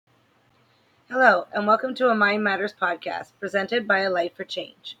Hello, and welcome to a Mind Matters podcast presented by A Light for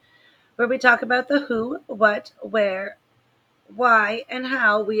Change, where we talk about the who, what, where, why, and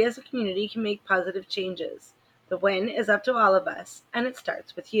how we as a community can make positive changes. The when is up to all of us, and it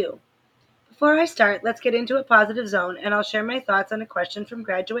starts with you. Before I start, let's get into a positive zone, and I'll share my thoughts on a question from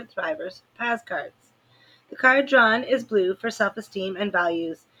Graduate Thrivers, PAS cards. The card drawn is blue for self-esteem and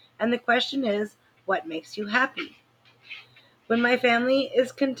values, and the question is, what makes you happy? When my family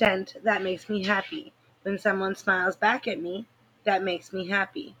is content, that makes me happy. When someone smiles back at me, that makes me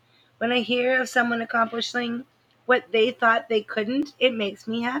happy. When I hear of someone accomplishing what they thought they couldn't, it makes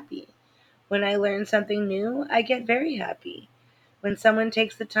me happy. When I learn something new, I get very happy. When someone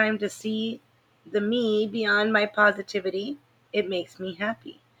takes the time to see the me beyond my positivity, it makes me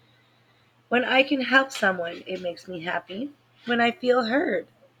happy. When I can help someone, it makes me happy. When I feel heard,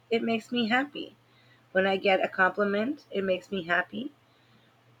 it makes me happy. When I get a compliment, it makes me happy.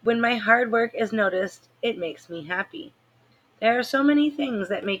 When my hard work is noticed, it makes me happy. There are so many things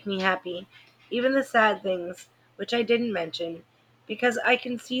that make me happy, even the sad things, which I didn't mention, because I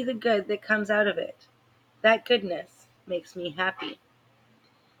can see the good that comes out of it. That goodness makes me happy.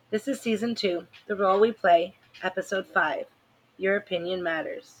 This is Season 2, The Role We Play, Episode 5. Your Opinion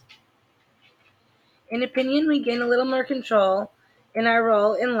Matters. In opinion, we gain a little more control in our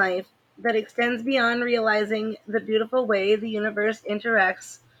role in life that extends beyond realizing the beautiful way the universe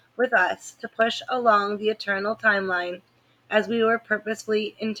interacts with us to push along the eternal timeline as we were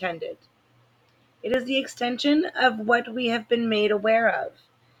purposefully intended. It is the extension of what we have been made aware of.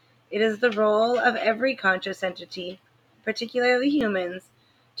 It is the role of every conscious entity, particularly humans,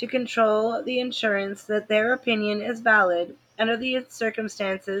 to control the assurance that their opinion is valid under the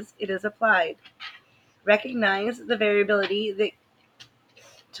circumstances it is applied. Recognize the variability that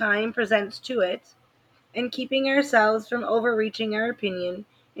time presents to it, and keeping ourselves from overreaching our opinion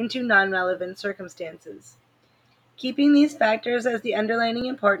into non-relevant circumstances. Keeping these factors as the underlying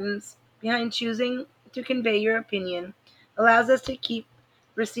importance behind choosing to convey your opinion allows us to keep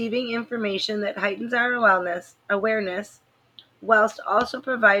receiving information that heightens our awareness, whilst also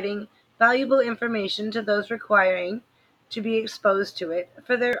providing valuable information to those requiring to be exposed to it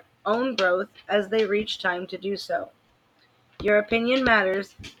for their own growth as they reach time to do so. Your opinion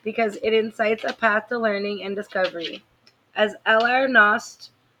matters because it incites a path to learning and discovery. As L.R. Nost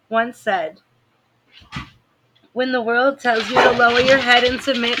once said, when the world tells you to lower your head and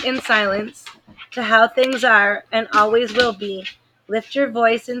submit in silence to how things are and always will be, lift your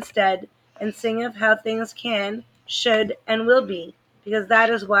voice instead and sing of how things can, should, and will be, because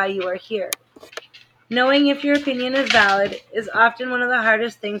that is why you are here. Knowing if your opinion is valid is often one of the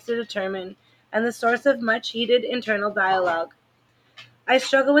hardest things to determine and the source of much heated internal dialogue. I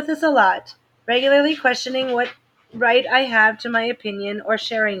struggle with this a lot, regularly questioning what right I have to my opinion or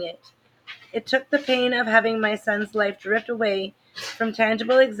sharing it. It took the pain of having my son's life drift away from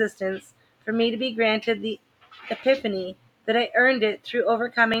tangible existence for me to be granted the epiphany that I earned it through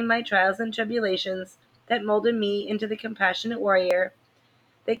overcoming my trials and tribulations that molded me into the compassionate warrior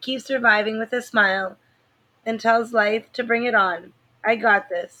that keeps surviving with a smile and tells life to bring it on. I got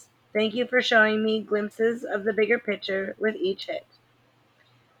this. Thank you for showing me glimpses of the bigger picture with each hit.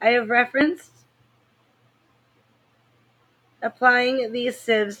 I have referenced applying these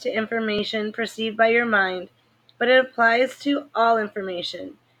sieves to information perceived by your mind, but it applies to all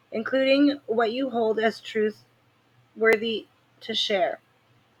information, including what you hold as truth worthy to share.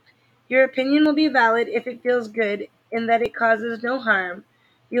 Your opinion will be valid if it feels good in that it causes no harm.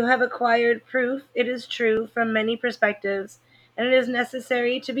 You have acquired proof it is true from many perspectives, and it is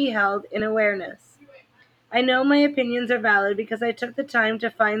necessary to be held in awareness. I know my opinions are valid because I took the time to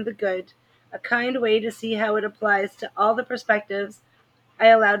find the good, a kind way to see how it applies to all the perspectives I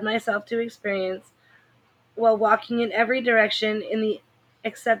allowed myself to experience while walking in every direction in the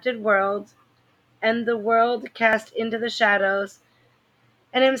accepted world and the world cast into the shadows,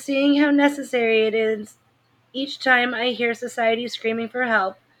 and am seeing how necessary it is each time I hear society screaming for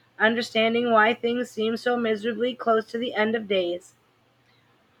help, understanding why things seem so miserably close to the end of days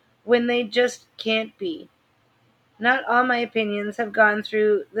when they just can't be. Not all my opinions have gone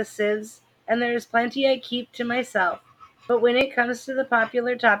through the sieves, and there is plenty I keep to myself. But when it comes to the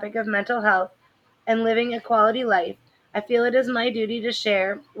popular topic of mental health and living a quality life, I feel it is my duty to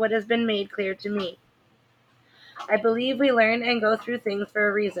share what has been made clear to me. I believe we learn and go through things for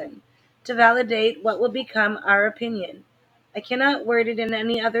a reason, to validate what will become our opinion. I cannot word it in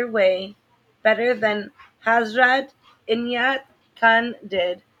any other way better than Hazrat Inayat Khan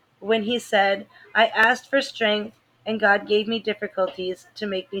did when he said, I asked for strength and God gave me difficulties to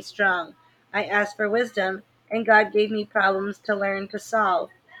make me strong. I asked for wisdom and God gave me problems to learn to solve.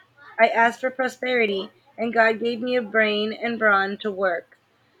 I asked for prosperity, and God gave me a brain and brawn to work.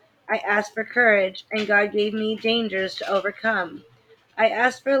 I asked for courage, and God gave me dangers to overcome. I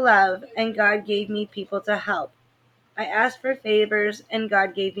asked for love, and God gave me people to help. I asked for favors, and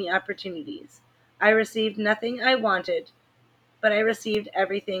God gave me opportunities. I received nothing I wanted, but I received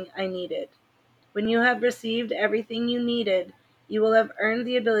everything I needed. When you have received everything you needed, you will have earned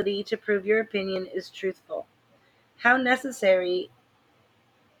the ability to prove your opinion is truthful. How necessary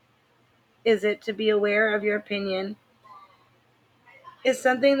is it to be aware of your opinion is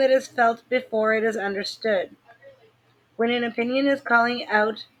something that is felt before it is understood. When an opinion is calling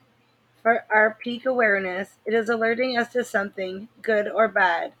out for our peak awareness, it is alerting us to something, good or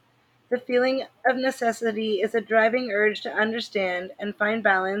bad. The feeling of necessity is a driving urge to understand and find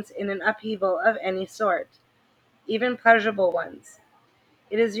balance in an upheaval of any sort, even pleasurable ones.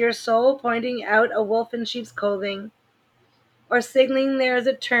 It is your soul pointing out a wolf in sheep's clothing, or signaling there is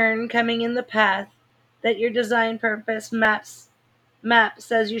a turn coming in the path that your design purpose map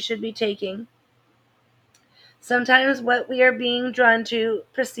says you should be taking. Sometimes what we are being drawn to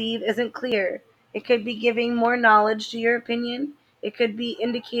perceive isn't clear. It could be giving more knowledge to your opinion. It could be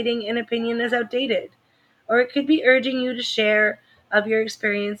indicating an opinion is outdated. Or it could be urging you to share of your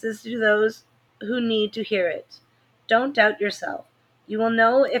experiences to those who need to hear it. Don't doubt yourself. You will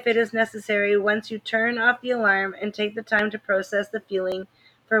know if it is necessary once you turn off the alarm and take the time to process the feeling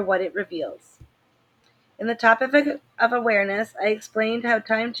for what it reveals. In the topic of awareness, I explained how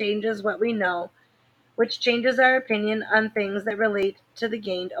time changes what we know, which changes our opinion on things that relate to the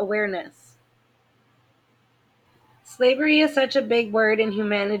gained awareness. Slavery is such a big word in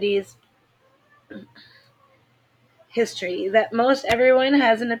humanity's history that most everyone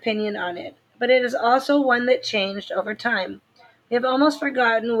has an opinion on it, but it is also one that changed over time. We have almost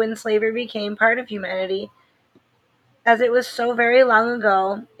forgotten when slavery became part of humanity, as it was so very long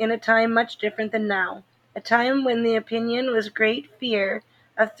ago, in a time much different than now, a time when the opinion was great fear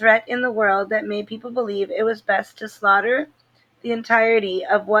of threat in the world that made people believe it was best to slaughter the entirety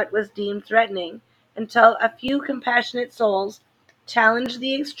of what was deemed threatening, until a few compassionate souls challenged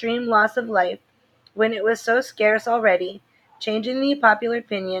the extreme loss of life when it was so scarce already, changing the popular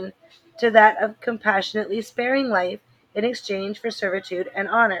opinion to that of compassionately sparing life in exchange for servitude and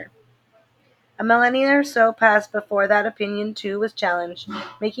honor. A millennia or so passed before that opinion too was challenged,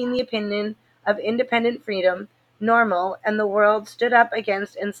 making the opinion of independent freedom normal, and the world stood up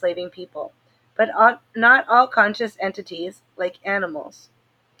against enslaving people, but not all conscious entities, like animals.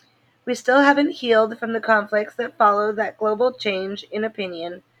 We still haven't healed from the conflicts that followed that global change in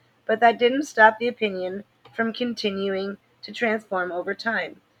opinion, but that didn't stop the opinion from continuing to transform over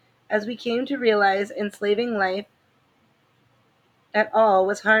time, as we came to realize enslaving life at all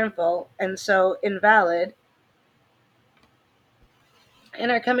was harmful and so invalid,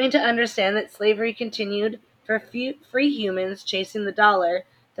 and are coming to understand that slavery continued for free humans chasing the dollar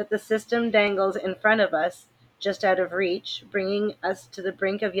that the system dangles in front of us, just out of reach, bringing us to the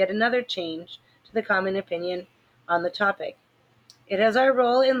brink of yet another change to the common opinion on the topic. It is our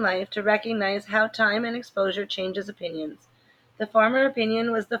role in life to recognize how time and exposure changes opinions. The former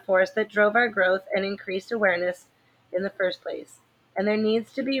opinion was the force that drove our growth and increased awareness in the first place, and there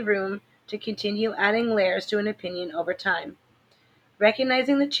needs to be room to continue adding layers to an opinion over time.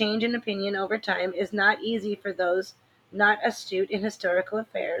 Recognizing the change in opinion over time is not easy for those not astute in historical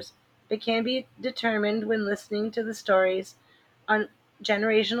affairs, but can be determined when listening to the stories on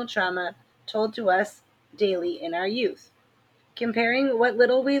generational trauma told to us daily in our youth. Comparing what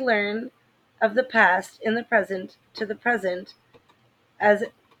little we learn of the past in the present to the present as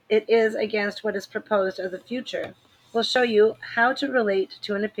it is against what is proposed of the future will show you how to relate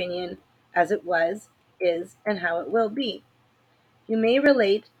to an opinion as it was, is, and how it will be. You may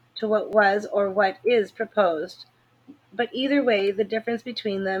relate to what was or what is proposed, but either way, the difference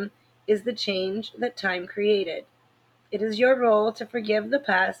between them is the change that time created. It is your role to forgive the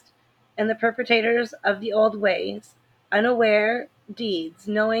past and the perpetrators of the old ways, unaware deeds,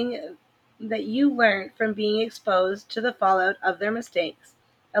 knowing that you learned from being exposed to the fallout of their mistakes,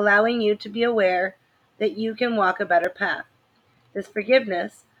 allowing you to be aware that you can walk a better path. This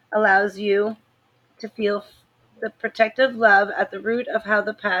forgiveness allows you to feel the protective love at the root of how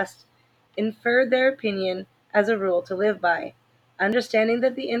the past inferred their opinion as a rule to live by, understanding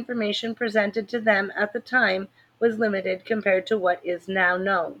that the information presented to them at the time was limited compared to what is now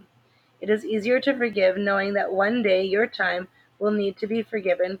known. It is easier to forgive knowing that one day your time will need to be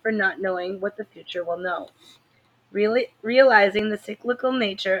forgiven for not knowing what the future will know. Really, realizing the cyclical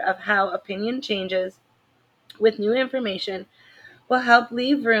nature of how opinion changes with new information will help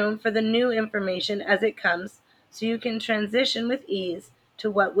leave room for the new information as it comes, so you can transition with ease to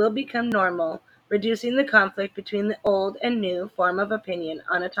what will become normal, reducing the conflict between the old and new form of opinion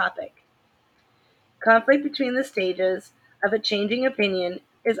on a topic. Conflict between the stages of a changing opinion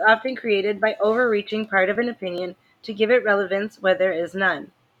is often created by overreaching part of an opinion to give it relevance where there is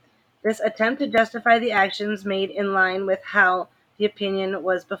none. This attempt to justify the actions made in line with how the opinion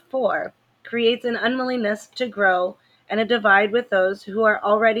was before creates an unwillingness to grow and a divide with those who are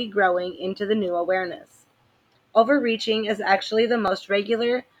already growing into the new awareness. Overreaching is actually the most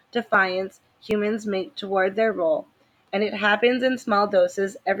regular defiance humans make toward their role, and it happens in small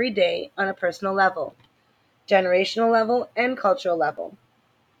doses every day on a personal level, generational level, and cultural level.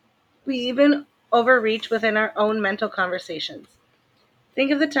 We even overreach within our own mental conversations.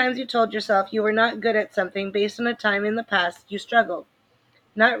 Think of the times you told yourself you were not good at something based on a time in the past you struggled,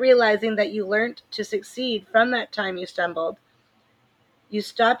 not realizing that you learned to succeed from that time you stumbled. You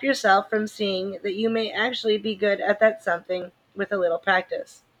stop yourself from seeing that you may actually be good at that something with a little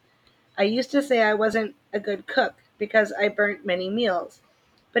practice. I used to say I wasn't a good cook because I burnt many meals,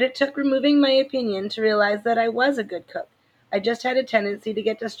 but it took removing my opinion to realize that I was a good cook. I just had a tendency to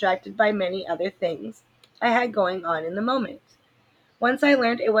get distracted by many other things I had going on in the moment. Once I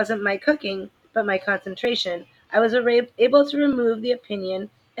learned it wasn't my cooking, but my concentration, I was able to remove the opinion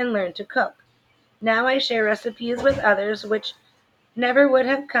and learn to cook. Now I share recipes with others which never would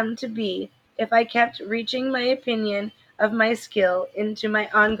have come to be if I kept reaching my opinion of my skill into my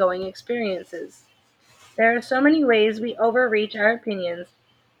ongoing experiences. There are so many ways we overreach our opinions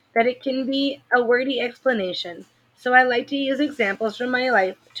that it can be a wordy explanation, so I like to use examples from my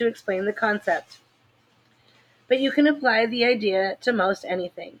life to explain the concept. But you can apply the idea to most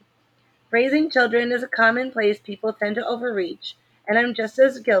anything. Raising children is a common place people tend to overreach, and I'm just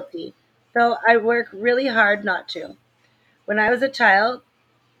as guilty, though I work really hard not to. When I was a child,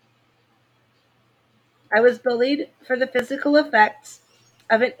 I was bullied for the physical effects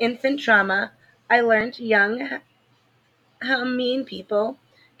of an infant trauma. I learned young how mean people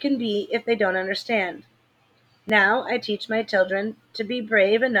can be if they don't understand. Now I teach my children to be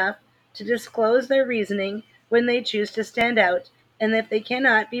brave enough to disclose their reasoning when they choose to stand out, and if they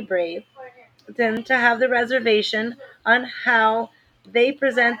cannot be brave, then to have the reservation on how they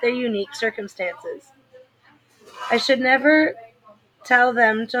present their unique circumstances. I should never tell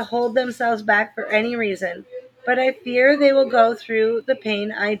them to hold themselves back for any reason, but I fear they will go through the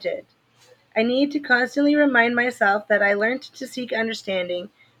pain I did. I need to constantly remind myself that I learned to seek understanding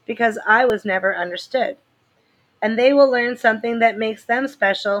because I was never understood, and they will learn something that makes them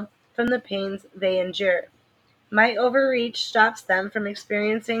special from the pains they endure. My overreach stops them from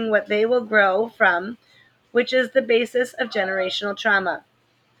experiencing what they will grow from, which is the basis of generational trauma.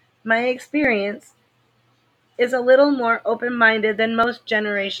 My experience is a little more open minded than most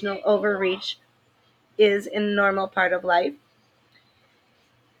generational overreach is in a normal part of life.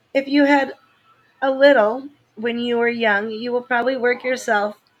 If you had a little when you were young, you will probably work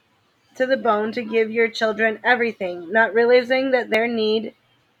yourself to the bone to give your children everything, not realizing that their need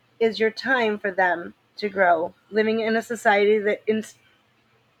is your time for them to grow, living in a society that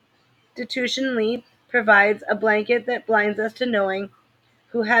institutionally provides a blanket that blinds us to knowing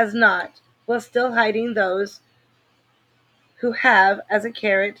who has not, while still hiding those who have as a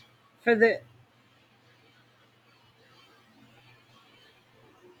carrot for the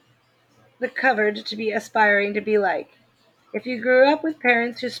covered to be aspiring to be like. If you grew up with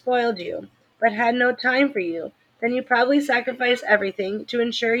parents who spoiled you, but had no time for you, then you probably sacrifice everything to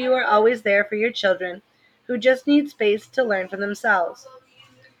ensure you are always there for your children who just need space to learn for themselves.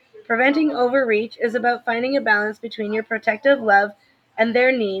 Preventing overreach is about finding a balance between your protective love and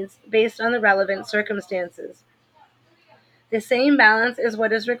their needs based on the relevant circumstances. The same balance is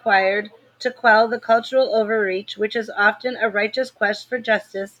what is required to quell the cultural overreach, which is often a righteous quest for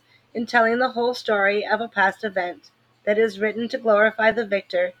justice in telling the whole story of a past event that is written to glorify the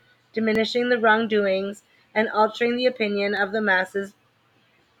victor, diminishing the wrongdoings and altering the opinion of the masses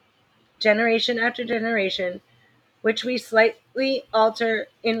generation after generation, which we slightly alter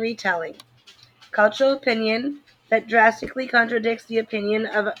in retelling. Cultural opinion that drastically contradicts the opinion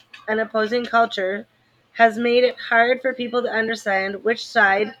of an opposing culture has made it hard for people to understand which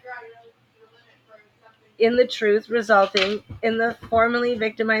side in the truth, resulting in the formerly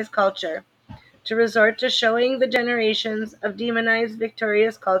victimized culture to resort to showing the generations of demonized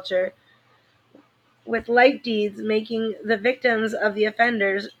victorious culture with like deeds, making the victims of the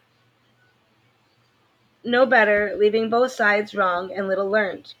offenders no better, leaving both sides wrong and little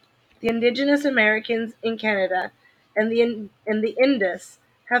learned. The indigenous Americans in Canada and the Indus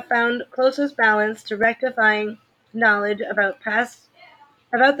have found closest balance to rectifying knowledge about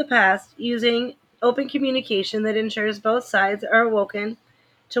the past using open communication that ensures both sides are awoken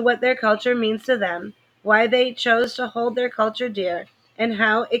to what their culture means to them, why they chose to hold their culture dear, and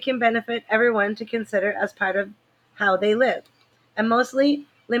how it can benefit everyone to consider as part of how they live. And mostly,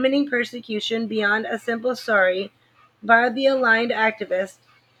 limiting persecution beyond a simple sorry, bar the aligned activist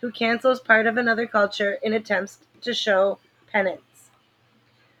who cancels part of another culture in attempts to show penance.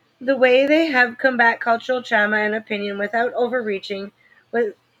 The way they have combat cultural trauma and opinion without overreaching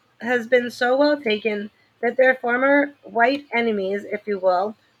was, has been so well taken that their former white enemies, if you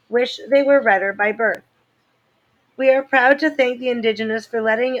will, wish they were redder by birth. We are proud to thank the indigenous for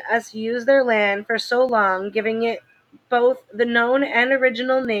letting us use their land for so long, giving it both the known and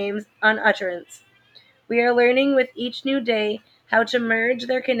original names on utterance. We are learning with each new day how to merge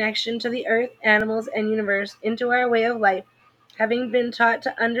their connection to the earth, animals, and universe into our way of life, having been taught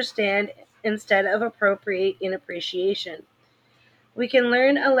to understand instead of appropriate in appreciation. We can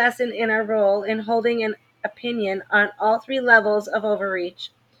learn a lesson in our role in holding an opinion on all three levels of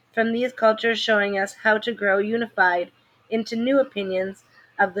overreach from these cultures, showing us how to grow unified into new opinions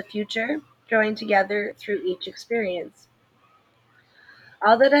of the future, growing together through each experience.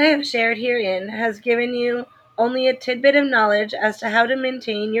 All that I have shared herein has given you only a tidbit of knowledge as to how to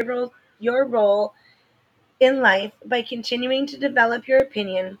maintain your role in life by continuing to develop your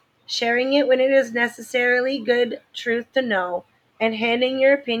opinion, sharing it when it is necessarily good truth to know, and handing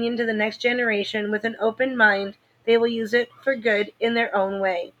your opinion to the next generation with an open mind they will use it for good in their own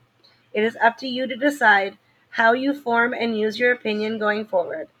way. It is up to you to decide how you form and use your opinion going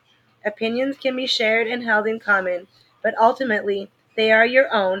forward. Opinions can be shared and held in common, but ultimately they are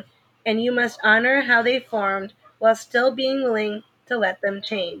your own, and you must honor how they formed while still being willing to let them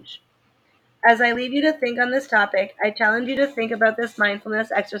change. As I leave you to think on this topic, I challenge you to think about this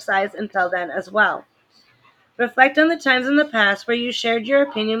mindfulness exercise until then as well. Reflect on the times in the past where you shared your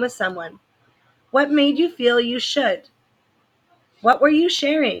opinion with someone. What made you feel you should? What were you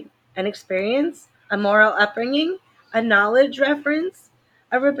sharing? An experience? A moral upbringing? A knowledge reference?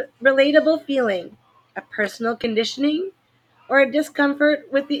 A relatable feeling? A personal conditioning? Or a discomfort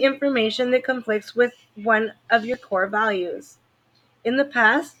with the information that conflicts with one of your core values? In the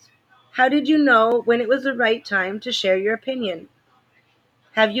past, how did you know when it was the right time to share your opinion?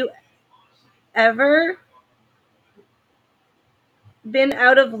 Have you ever been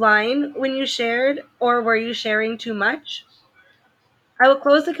out of line when you shared, or were you sharing too much? I will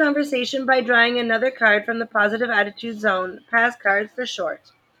close the conversation by drawing another card from the Positive Attitude Zone, pass cards for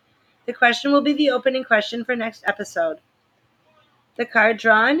short. The question will be the opening question for next episode. The card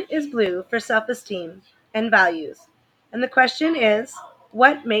drawn is blue for self-esteem and values. And the question is,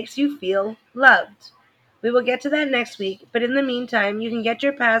 what makes you feel loved? We will get to that next week, but in the meantime, you can get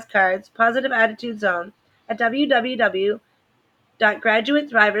your past cards, Positive Attitude Zone, at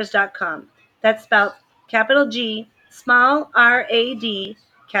www.graduatethrivers.com. That's spelled capital G, small R-A-D,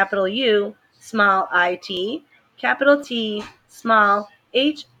 capital U, small I-T, capital T, small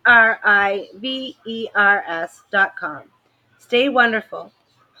HRIVERS.com. Stay wonderful,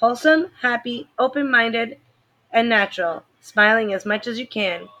 wholesome, happy, open-minded, and natural, smiling as much as you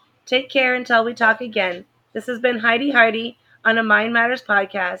can. Take care until we talk again. This has been Heidi Hardy on a Mind Matters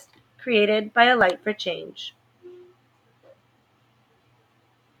podcast, created by A Light for Change.